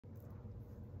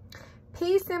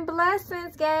Peace and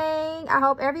blessings, gang. I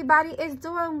hope everybody is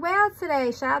doing well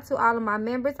today. Shout out to all of my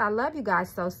members. I love you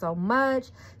guys so much.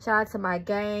 Shout out to my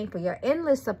gang for your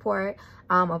endless support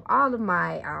of all of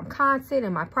my content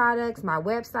and my products, my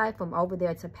website, from over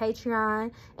there to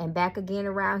Patreon and back again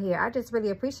around here. I just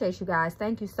really appreciate you guys.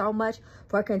 Thank you so much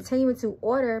for continuing to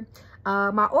order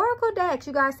my Oracle decks.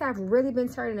 You guys have really been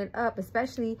turning it up,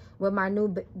 especially with my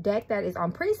new deck that is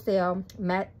on pre-sale,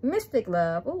 Mystic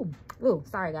Love. Ooh,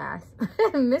 sorry guys.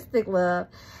 Mystic Love.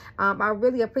 I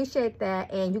really appreciate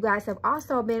that. And you guys have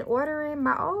also been ordering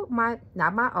my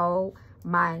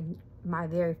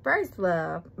very first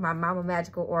love, my Mama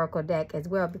Magical Oracle deck as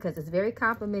well, because it's very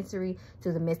complimentary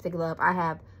to the Mystic Love. I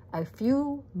have a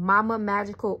few Mama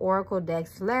Magical Oracle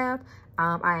decks left.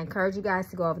 I encourage you guys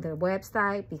to go over to the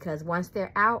website, because once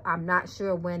they're out, I'm not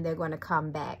sure when they're going to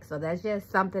come back. So that's just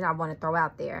something I want to throw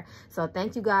out there. So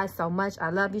thank you guys so much.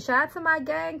 I love you. Shout out to my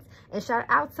gangs and shout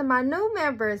out to my new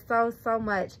members so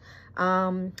much.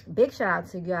 Big shout out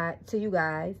to you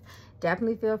guys.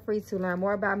 Definitely feel free to learn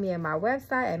more about me at my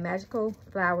website at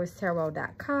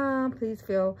magicalflowerstarot.com. Please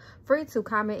feel free to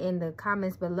comment in the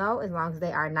comments below, as long as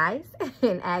they are nice,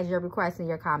 and add your requests and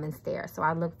your comments there. So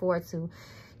I look forward to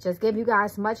just give you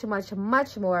guys much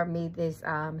more of me this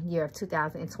year of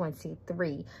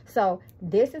 2023. So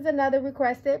this is another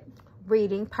requested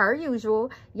reading per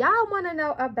usual. Y'all want to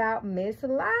know about Miss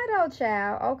Latto,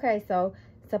 child. Okay, so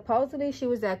supposedly she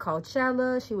was at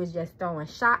Coachella. She was just throwing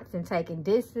shots and taking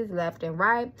disses left and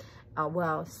right.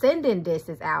 Well, sending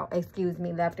disses out, excuse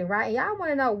me, left and right. Y'all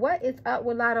want to know what is up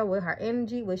with Latto, with her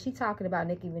energy? Was she talking about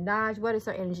Nicki Minaj? What is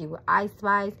her energy with Ice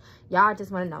Spice? Y'all just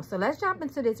want to know. So let's jump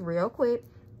into this real quick.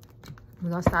 We're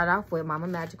going to start off with Mama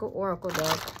Magical Oracle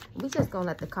deck. We just going to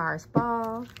let the cards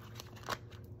fall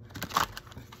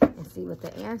and see what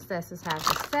the ancestors have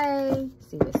to say.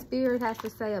 See what Spirit has to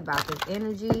say about this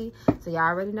energy. So y'all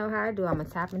already know how to do. I'm going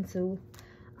to tap into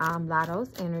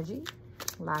Latto's energy.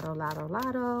 Latto, Latto,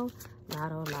 Latto.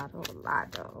 Latto, Latto,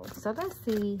 Latto. So let's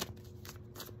see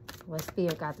what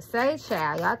Spirit got to say,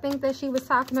 child. Y'all think that she was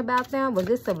talking about them? Was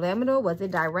it subliminal? Was it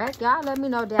direct? Y'all let me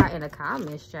know down in the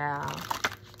comments, child.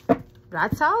 But I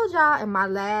told y'all in my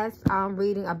last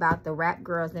reading about the rap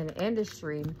girls in the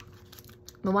industry,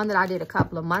 the one that I did a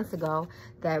couple of months ago,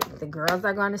 that the girls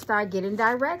are going to start getting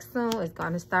direct soon. It's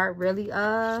going to start really,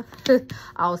 oh,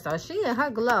 so she in her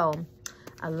glow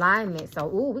alignment.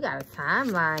 So, ooh, we got a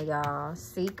timeline, y'all.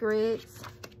 Secrets.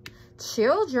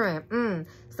 Children.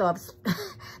 So,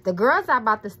 the girls are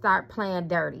about to start playing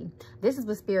dirty. This is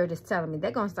what Spirit is telling me.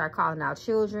 They're going to start calling out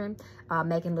children,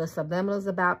 making little subliminals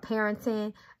about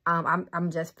parenting.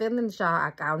 I'm just feeling,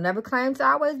 y'all. I'll never claim to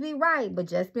always be right, but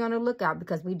just be on the lookout,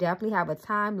 because we definitely have a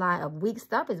timeline of weak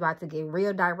stuff is about to get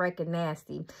real direct and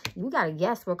nasty. You got a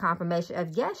yes for confirmation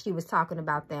of yes, she was talking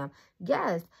about them.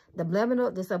 Yes, the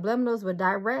subliminals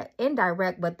were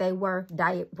indirect, but they were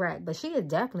direct. But she is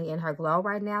definitely in her glow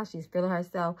right now. She's feeling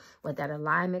herself with that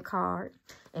alignment card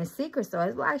and secret. So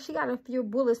it's like she got a few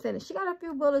bullets in it. She got a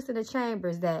few bullets in the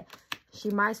chambers that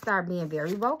she might start being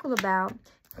very vocal about.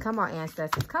 Come on,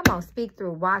 ancestors. Come on, speak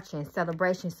through, watching,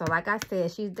 celebration. So like I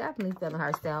said, she's definitely feeling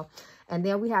herself. And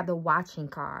then we have the watching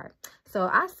card. So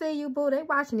I see you, boo. They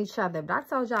watching each other. But I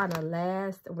told y'all in the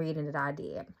last reading that I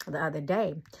did the other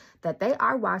day that they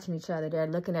are watching each other. They're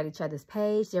looking at each other's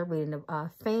page. They're reading the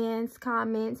fans'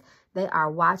 comments. They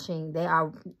are watching. They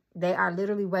are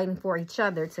literally waiting for each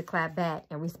other to clap back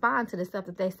and respond to the stuff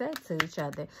that they say to each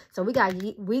other. So we got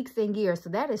weeks and years. So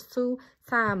that is 2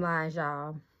 timelines,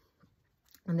 y'all.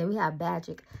 And then we have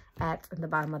magic at the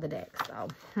bottom of the deck. So,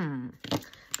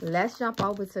 let's jump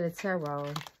over to the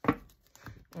tarot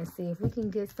and see if we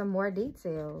can get some more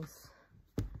details.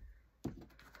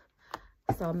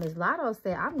 So, Ms. Latto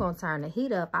said, I'm going to turn the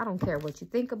heat up. I don't care what you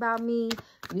think about me.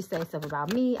 You say stuff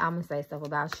about me, I'm going to say stuff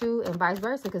about you, and vice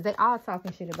versa, because they all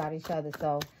talking shit about each other.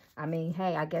 So, I mean,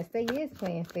 hey, I guess they is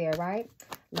playing fair, right?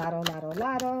 Latto, Latto,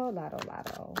 Latto, Latto,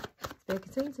 Latto. They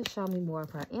continue to show me more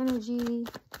of her energy.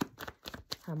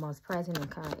 Her most present and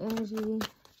current energy.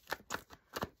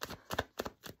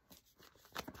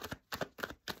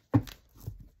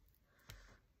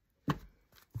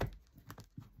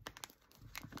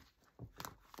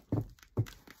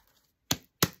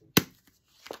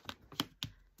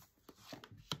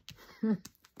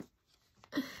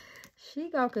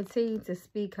 She gonna continue to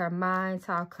speak her mind,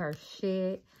 talk her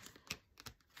shit.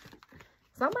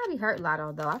 Somebody hurt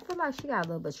Latto, though. I feel like she got a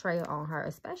little betrayal on her,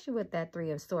 especially with that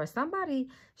 3 of Swords.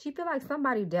 She feel like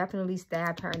somebody definitely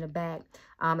stabbed her in the back.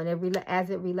 And as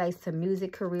it relates to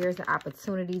music, careers, and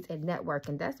opportunities, and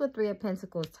networking. That's what 3 of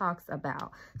Pentacles talks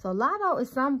about. So Latto is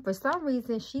for some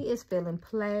reason, she is feeling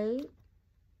played.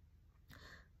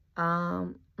 She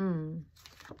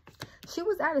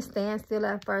was at a standstill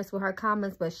at first with her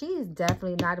comments, but she is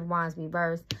definitely Knight of Wands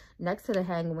reversed next to the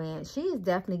Hangman. She is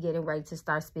definitely getting ready to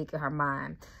start speaking her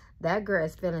mind. That girl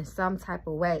is feeling some type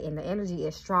of way, and the energy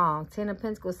is strong. Ten of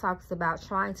Pentacles talks about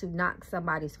trying to knock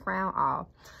somebody's crown off.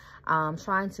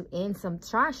 Trying to end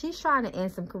she's trying to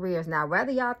end some careers. Now,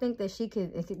 whether y'all think that she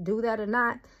could do that or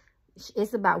not,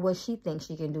 it's about what she thinks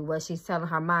she can do, what she's telling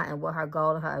her mind, and what her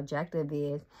goal and her objective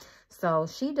is. So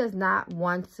she does not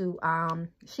want to,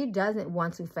 she doesn't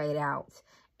want to fade out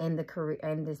in the career,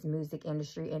 in this music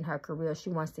industry, in her career. She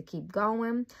wants to keep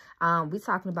going. We're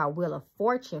talking about Wheel of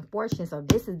Fortune. So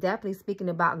this is definitely speaking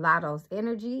about Latto's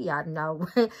energy. Y'all know,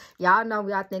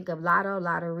 y'all think of Latto,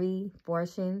 lottery,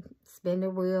 fortune, spin the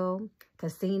wheel,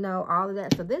 casino, all of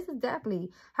that. So this is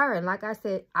definitely her. And like I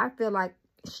said, I feel like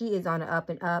she is on the up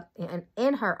and up, and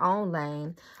in her own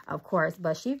lane, of course.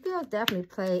 But she feels definitely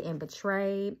played and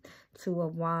betrayed. Two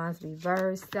of Wands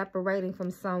reversed, separating from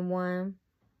someone.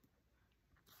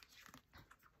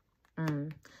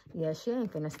 Yeah, she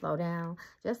ain't finna slow down.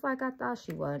 Just like I thought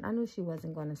she would. I knew she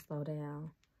wasn't going to slow down.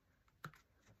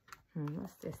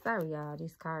 What's this? Sorry, y'all.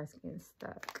 These cards getting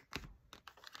stuck.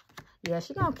 Yeah,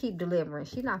 she gonna keep delivering.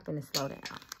 She not finna slow down.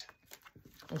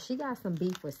 And she got some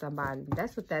beef with somebody.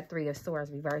 That's what that Three of Swords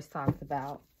reverse talks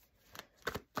about.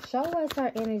 Show us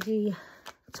her energy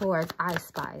towards Ice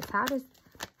Spice. How does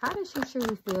she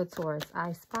truly feel towards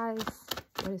Ice Spice?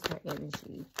 What is her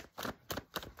energy?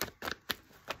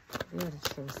 Real the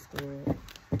true spirit.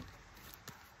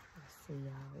 Let's see,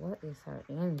 y'all. What is her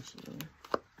energy?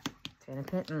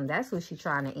 That's who she's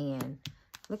trying to end.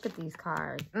 Look at these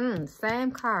cards.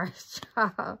 Same cards,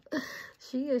 y'all.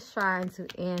 She is trying to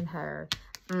end her.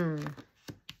 In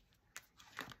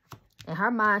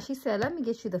her mind, she said, let me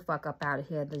get you the fuck up out of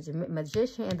here. The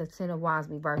Magician and the Ten of Wands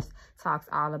reverse talks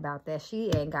all about that. She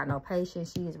ain't got no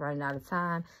patience. She is running out of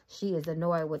time. She is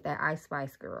annoyed with that Ice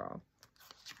Spice girl.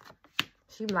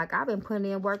 She be like, I've been putting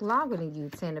in work longer than you,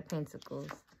 Ten of Pentacles.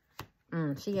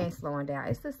 She ain't slowing down.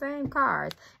 It's the same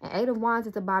cards. And Eight of Wands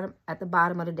at the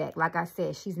bottom of the deck. Like I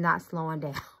said, she's not slowing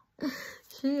down.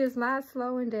 She is not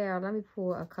slowing down. Let me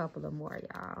pull a couple of more,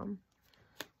 y'all.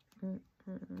 I'm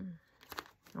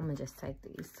going to just take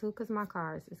these two because my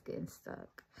cards is getting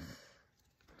stuck.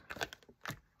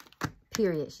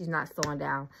 Period. She's not slowing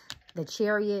down. The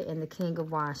Chariot and the King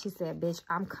of Wands. She said, bitch,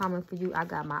 I'm coming for you. I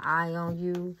got my eye on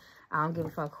you. I don't give a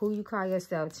fuck who you call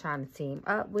yourself trying to team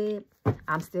up with.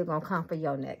 I'm still going to come for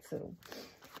your neck, too.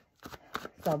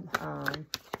 So,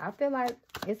 I feel like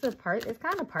it's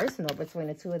kind of personal between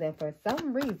the two of them for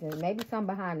some reason. Maybe some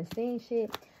behind the scenes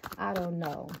shit. I don't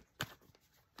know.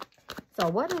 So,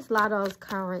 what is Latto's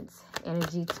current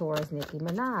energy towards Nicki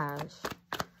Minaj?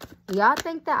 Do y'all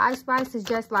think that Ice Spice is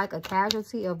just like a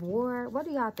casualty of war? What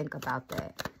do y'all think about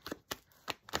that?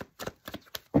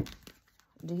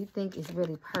 Do you think it's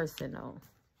really personal?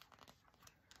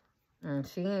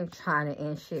 She ain't trying to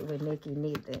end shit with Nicki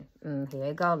neither. Here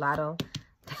you go, Latto.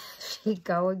 She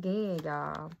go again,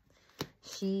 y'all.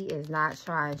 She is not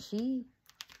trying. So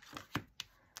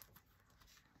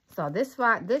what is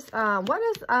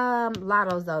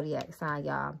Latto's zodiac sign,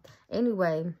 y'all?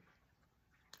 Anyway,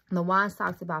 the Wands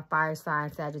talks about fire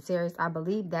sign Sagittarius. I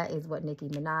believe that is what Nicki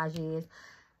Minaj is.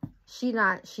 She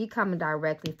coming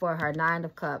directly for her Nine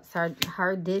of Cups.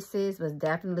 Her disses was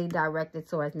definitely directed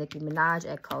towards Nicki Minaj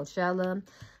at Coachella.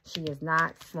 She is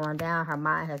not slowing down. Her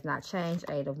mind has not changed.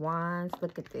 Eight of Wands.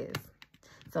 Look at this.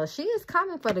 So she is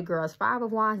coming for the girls. Five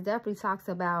of Wands definitely talks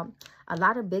about a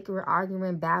lot of bickering,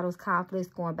 arguing, battles, conflicts,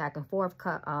 going back and forth,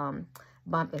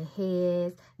 bumping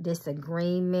heads,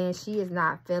 disagreement. She is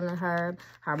not feeling her.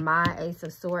 Her mind, Ace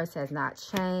of Swords, has not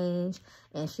changed.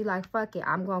 And she like, fuck it.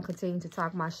 I'm going to continue to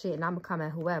talk my shit and I'm going to come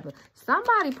at whoever.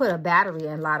 Somebody put a battery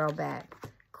in Latto back.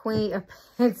 Queen of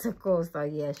Pentacles. So,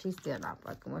 yeah, she's still not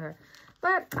fucking with her.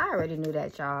 But I already knew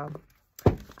that, y'all.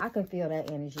 I can feel that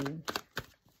energy.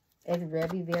 It's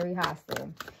really very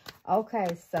hostile. Okay,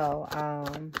 so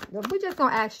we're just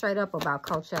going to ask straight up about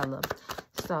Coachella.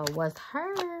 So, was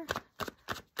her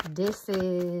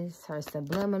disses, her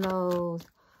subliminals,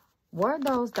 were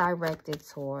those directed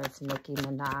towards Nicki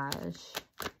Minaj?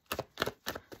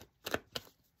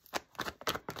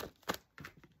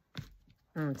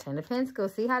 Ten of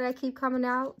Pentacles. See how that keep coming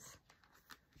out?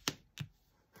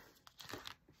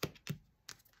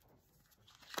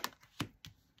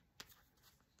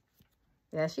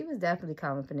 Yeah, she was definitely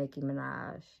coming for Nicki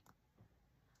Minaj.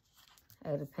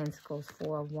 Eight of Pentacles,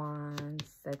 Four of Wands,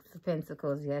 Six of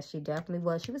Pentacles. Yes, she definitely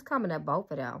was. She was coming at both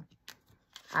of them.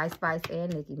 Ice Spice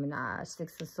and Nicki Minaj.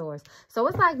 6 of Swords. So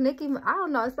it's like Nicki, I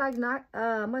don't know. It's like not,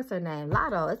 what's her name?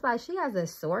 Latto. It's like she has a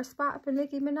sore spot for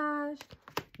Nicki Minaj.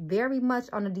 Very much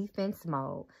on the defense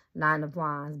mode. 9 of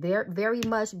Wands. Very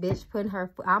much, bitch,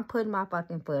 I'm putting my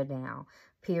fucking foot down.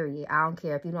 Period. I don't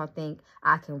care if you don't think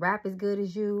I can rap as good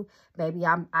as you. Baby,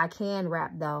 I can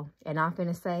rap, though. And I'm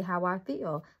finna say how I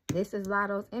feel. This is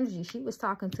Latto's energy. She was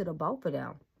talking to the both of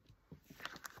them.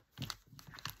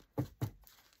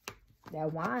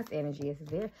 That Wands energy is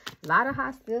there. A lot of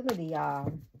hostility,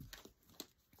 y'all.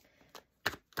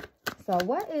 So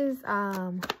what is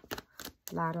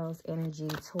Latto's energy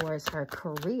towards her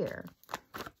career?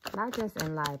 Not just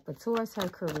in life, but towards her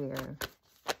career.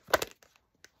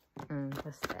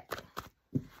 What's that?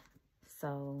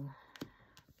 So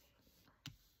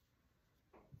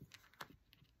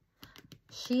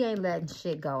she ain't letting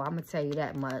shit go. I'm going to tell you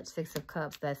that much. 6 of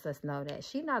Cups lets us know that.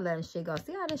 She not letting shit go.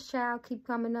 See how this child keep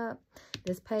coming up?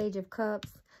 This Page of Cups.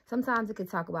 Sometimes it can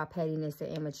talk about pettiness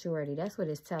and immaturity. That's what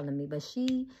it's telling me. But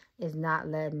she is not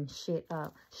letting shit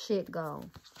go.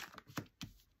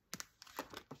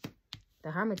 The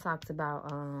Hermit talks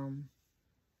about,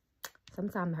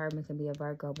 sometimes the Hermit can be a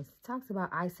Virgo, but it talks about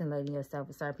isolating yourself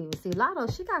with certain people. See,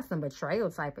 Latto, she got some betrayal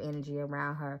type of energy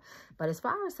around her. But as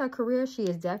far as her career, she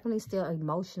is definitely still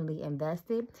emotionally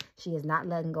invested. She is not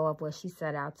letting go of what she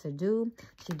set out to do.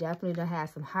 She definitely done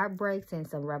had some heartbreaks and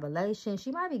some revelations.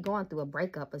 She might be going through a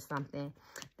breakup or something.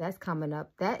 That's coming up.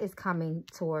 That is coming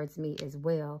towards me as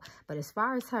well. But as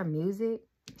far as her music,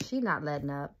 she not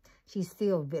letting up. She's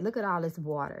still, look at all this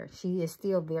water. She is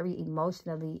still very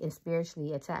emotionally and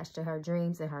spiritually attached to her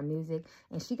dreams and her music.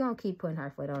 And she going to keep putting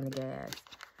her foot on the gas.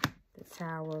 The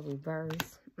Tower,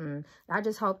 reverse. I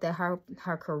just hope that her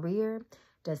career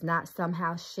does not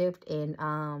somehow shift. And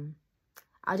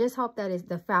I just hope that is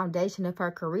the foundation of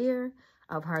her career,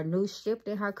 of her new shift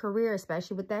in her career,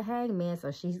 especially with that Hangman.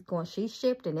 So she's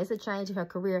shifting. It's a change in her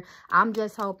career. I'm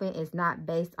just hoping it's not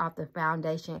based off the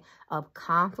foundation of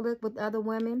conflict with other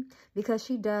women, because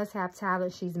she does have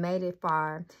talent. She's made it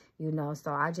far, you know.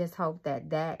 So I just hope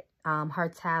that her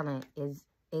talent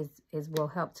will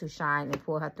help to shine and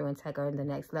pull her through and take her to the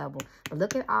next level. But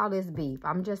look at all this beef.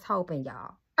 I'm just hoping,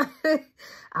 y'all.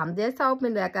 I'm just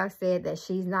hoping, like I said, that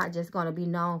she's not just going to be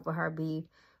known for her beef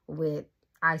with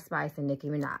Ice Spice and Nicki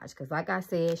Minaj. Because like I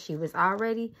said, she's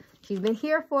been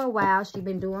here for a while. She's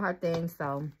been doing her thing.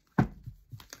 So,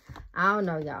 I don't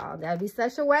know, y'all. That'd be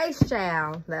such a waste,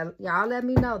 child. Y'all let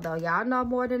me know, though. Y'all know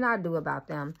more than I do about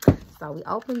them. So, we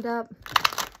opened up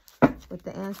with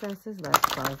the ancestors. Let's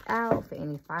close out for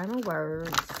any final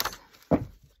words.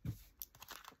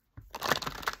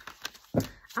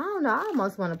 I don't know. I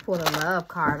almost want to pull a love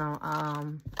card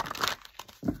on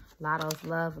Latto's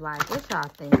love life. What y'all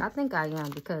think? I think I am,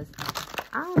 because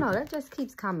I don't know. That just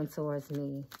keeps coming towards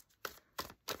me.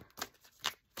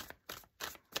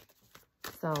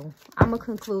 So I'm going to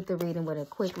conclude the reading with a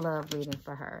quick love reading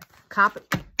for her.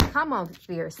 Come on,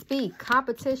 Spirit. Speak.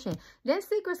 Competition. Then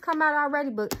secrets come out already,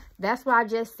 but that's what I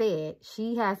just said.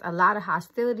 She has a lot of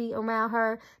hostility around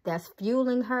her that's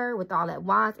fueling her with all that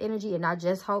Wands energy, and I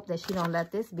just hope that she don't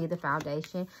let this be the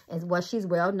foundation. And what she's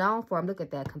well known for, look at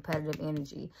that competitive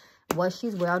energy. What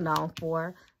she's well known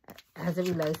for as it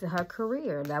relates to her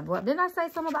career. Didn't I say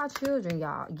something about children,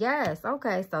 y'all? Yes.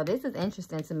 Okay, so this is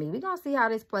interesting to me. We're going to see how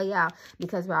this play out,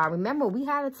 because remember, we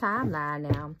had a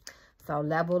timeline now. So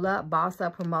level up, boss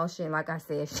up, promotion. Like I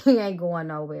said, she ain't going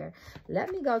nowhere.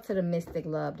 Let me go to the Mystic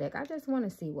Love deck. I just want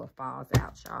to see what falls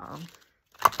out, y'all.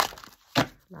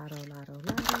 Latto, Latto,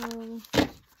 Latto.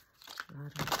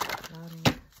 Latto,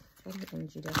 Latto. What the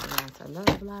energy that surrounds her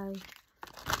love life?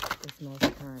 This most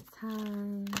current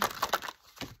time.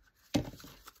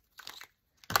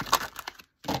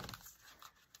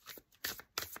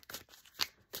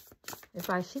 It's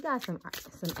like she got some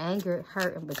anger,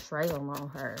 hurt, and betrayal on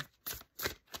her.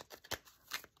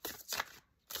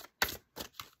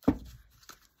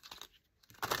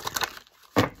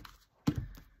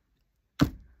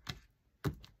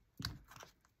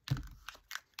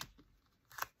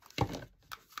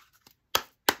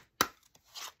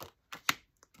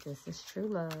 This is true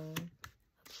love,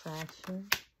 attraction,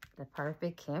 the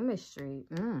perfect chemistry.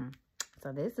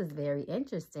 So this is very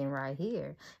interesting right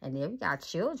here. And then we got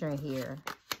children here.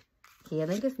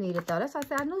 Healing is needed, though. That's why I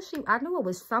said I knew it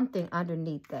was something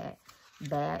underneath that.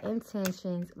 Bad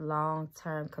intentions,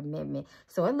 long-term commitment.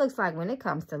 So it looks like when it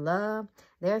comes to love,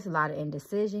 there's a lot of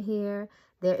indecision here.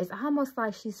 It's almost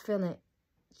like she's feeling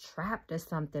trapped or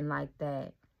something like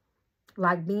that.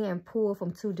 Like being pulled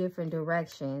from two different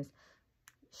directions.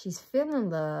 She's feeling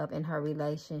love in her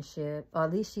relationship, or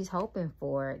at least she's hoping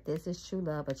for it. This is true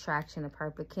love, attraction, and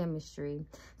perfect chemistry.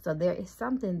 So there is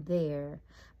something there.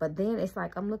 But then it's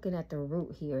like I'm looking at the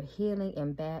root here. Healing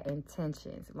and bad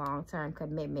intentions. Long-term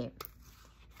commitment.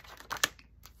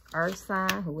 Earth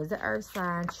sign. Who is an earth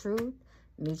sign? Truth.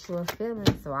 Mutual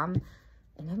feelings. So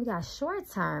and then we got short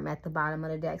term at the bottom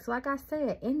of the deck. So like I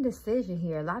said, indecision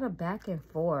here. A lot of back and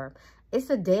forth. It's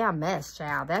a damn mess,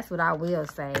 child. That's what I will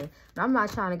say. I'm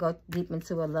not trying to go deep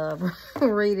into a love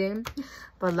reading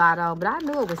for Latto, but I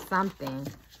knew it was something.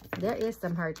 There is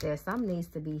some hurt there. Something needs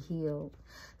to be healed.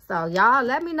 So, y'all,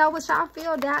 let me know what y'all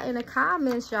feel down in the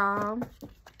comments, y'all.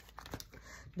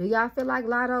 Do y'all feel like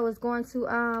Latto is going to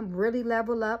really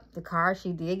level up? The card,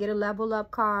 she did get a level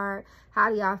up card. How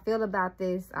do y'all feel about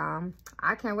this?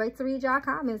 I can't wait to read y'all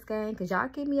comments, gang, because y'all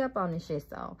keep me up on this shit.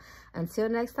 So, until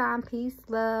next time, peace,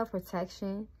 love,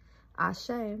 protection,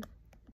 Ashe.